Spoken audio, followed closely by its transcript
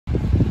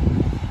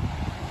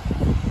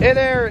Hey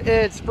there,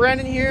 it's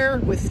Brandon here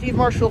with Steve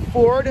Marshall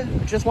Ford.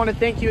 Just want to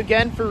thank you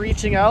again for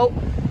reaching out.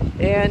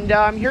 And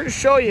I'm here to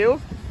show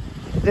you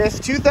this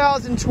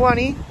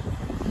 2020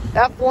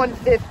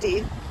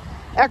 F-150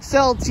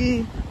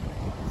 XLT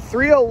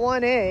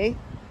 301A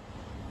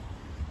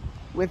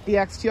with the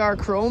XTR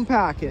Chrome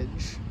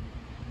package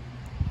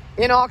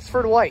in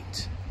Oxford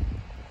White.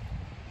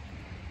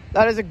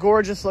 That is a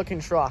gorgeous looking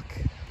truck.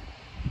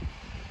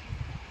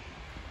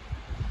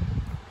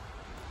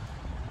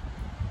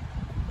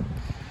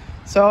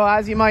 So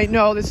as you might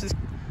know, this is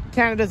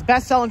Canada's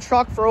best-selling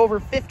truck for over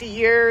 50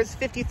 years,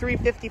 53,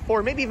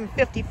 54, maybe even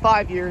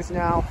 55 years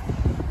now.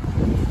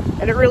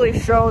 And it really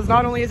shows.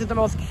 Not only is it the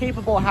most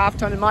capable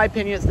half-ton, in my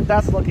opinion, it's the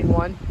best-looking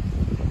one.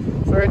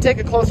 So we're going to take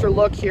a closer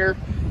look here.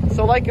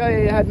 So like I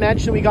had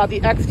mentioned, we got the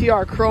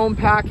XTR Chrome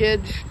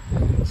package.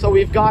 So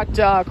we've got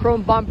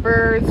chrome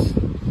bumpers,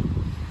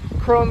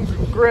 chrome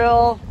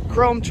grille,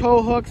 chrome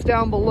tow hooks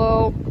down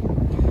below.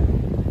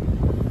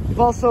 We've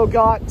also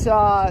got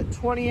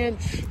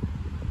 20-inch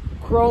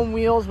chrome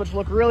wheels, which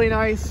look really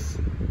nice.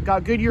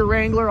 Got Goodyear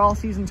Wrangler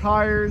all-season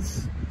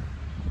tires,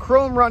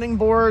 chrome running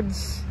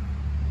boards,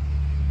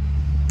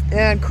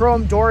 and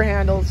chrome door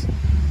handles.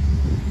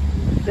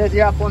 There's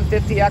the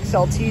F-150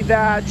 XLT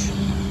badge.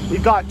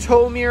 We've got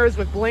tow mirrors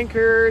with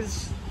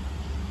blinkers,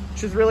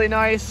 which is really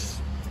nice.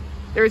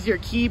 There's your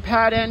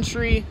keypad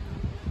entry.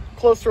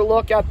 Closer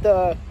look at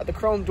the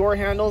chrome door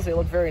handles. They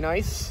look very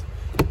nice.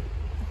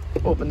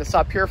 Open this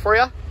up here for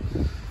you.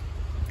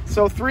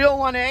 So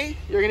 301A,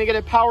 you're gonna get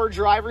a power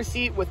driver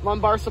seat with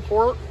lumbar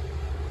support.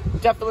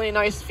 Definitely a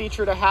nice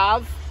feature to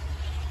have.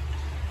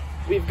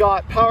 We've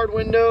got powered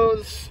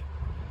windows,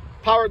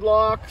 powered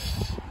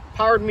locks,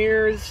 powered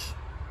mirrors.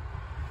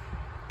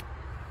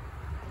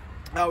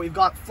 We've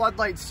got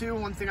floodlights too.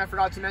 One thing I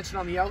forgot to mention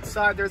on the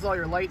outside, there's all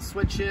your light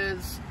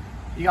switches.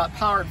 You got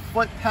powered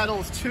foot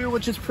pedals too,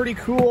 which is pretty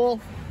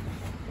cool.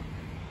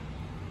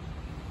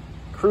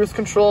 Cruise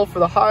control for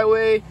the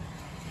highway.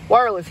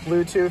 Wireless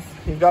Bluetooth.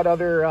 You've got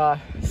other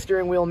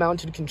steering wheel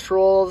mounted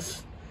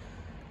controls.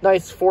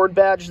 Nice Ford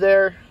badge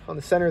there on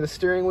the center of the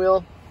steering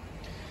wheel.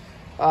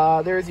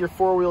 There's your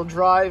four-wheel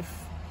drive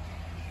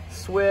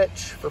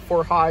switch for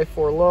 4 high,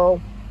 4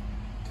 low.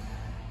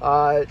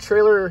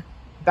 Trailer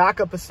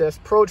backup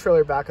assist, pro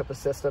trailer backup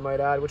assist I might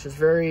add, which is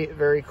very,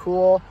 very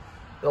cool.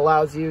 It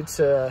allows you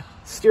to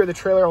steer the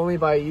trailer only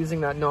by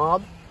using that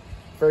knob.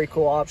 Very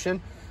cool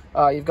option.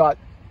 You've got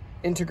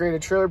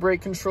integrated trailer brake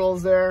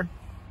controls there.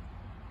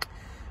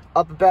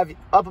 Up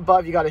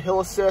above, you got a hill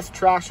assist,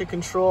 traction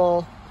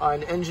control,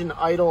 an engine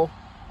idle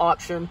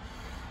option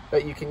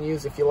that you can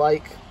use if you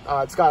like.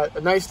 It's got a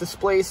nice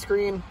display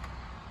screen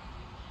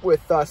with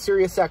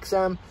Sirius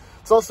XM.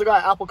 It's also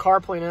got Apple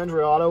CarPlay and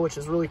Android Auto, which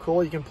is really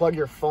cool. You can plug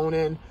your phone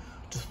in,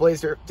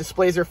 displays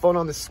your phone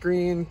on the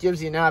screen,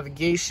 gives you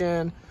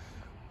navigation,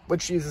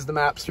 which uses the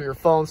maps through your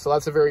phone, so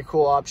that's a very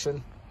cool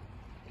option.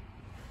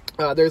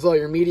 There's all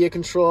your media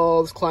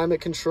controls, climate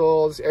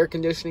controls, air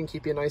conditioning,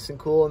 keep you nice and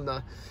cool in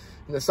the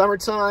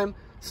summertime.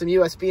 Some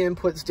USB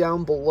inputs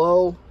down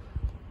below.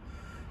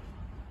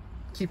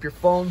 Keep your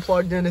phone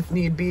plugged in if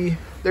need be.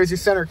 There's your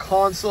center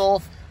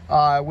console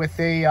with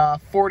a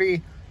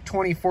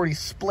 40-20-40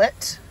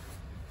 split.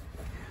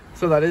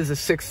 So that is a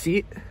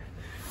 6-seat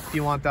if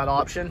you want that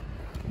option.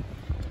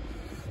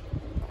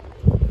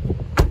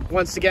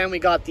 Once again, we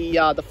got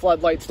the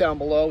floodlights down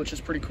below, which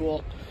is pretty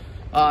cool.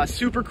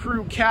 Super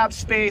Crew cab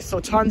space, so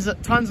tons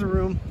of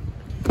room.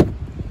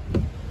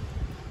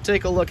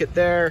 Take a look at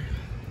there.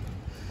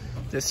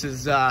 This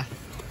is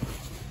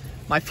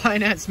my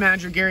finance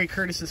manager, Gary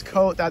Curtis's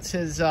coat. That's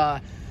his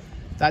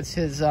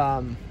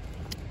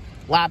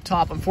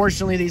laptop.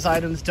 Unfortunately, these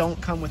items don't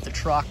come with the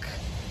truck.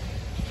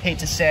 Hate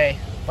to say,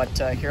 but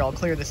here, I'll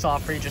clear this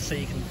off for you just so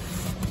you can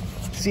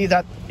see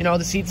that, you know,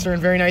 the seats are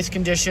in very nice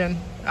condition.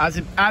 As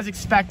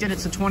expected,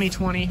 it's a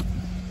 2020.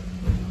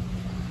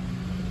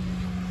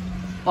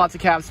 Lots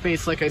of cab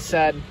space, like I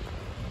said.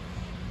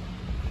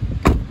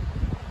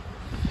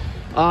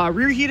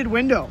 Rear heated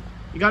window.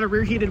 You got a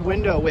rear heated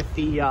window with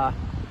the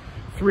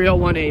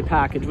 301A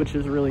package, which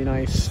is really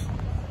nice.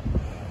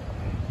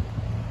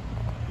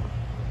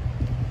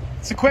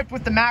 It's equipped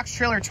with the Max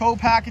Trailer Tow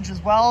package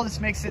as well. This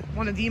makes it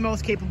one of the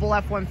most capable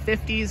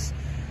F-150s.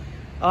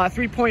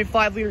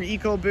 3.5 liter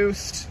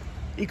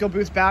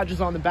EcoBoost badges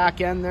on the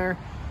back end there.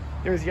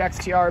 There's the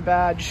XTR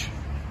badge.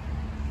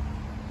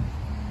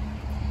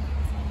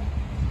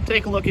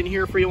 Take a look in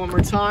here for you one more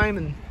time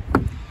and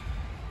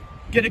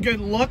get a good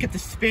look at the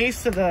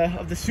space of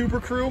the Super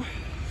Crew.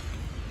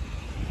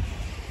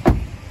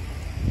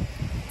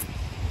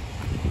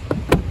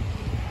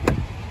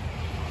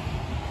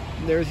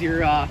 There's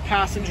your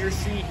passenger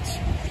seat.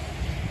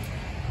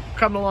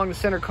 Coming along the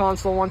center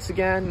console once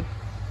again.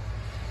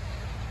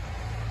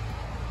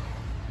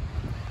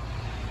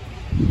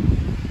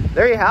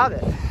 There you have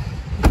it.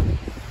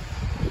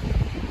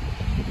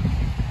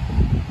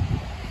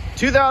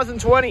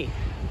 2020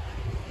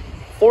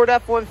 Ford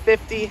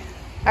F-150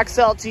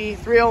 XLT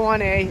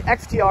 301A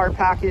XTR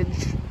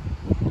package.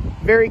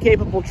 Very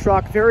capable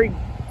truck, very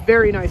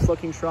nice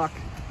looking truck.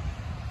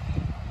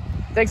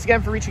 Thanks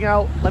again for reaching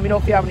out. Let me know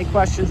if you have any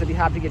questions. I'd be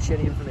happy to get you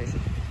any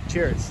information.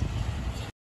 Cheers.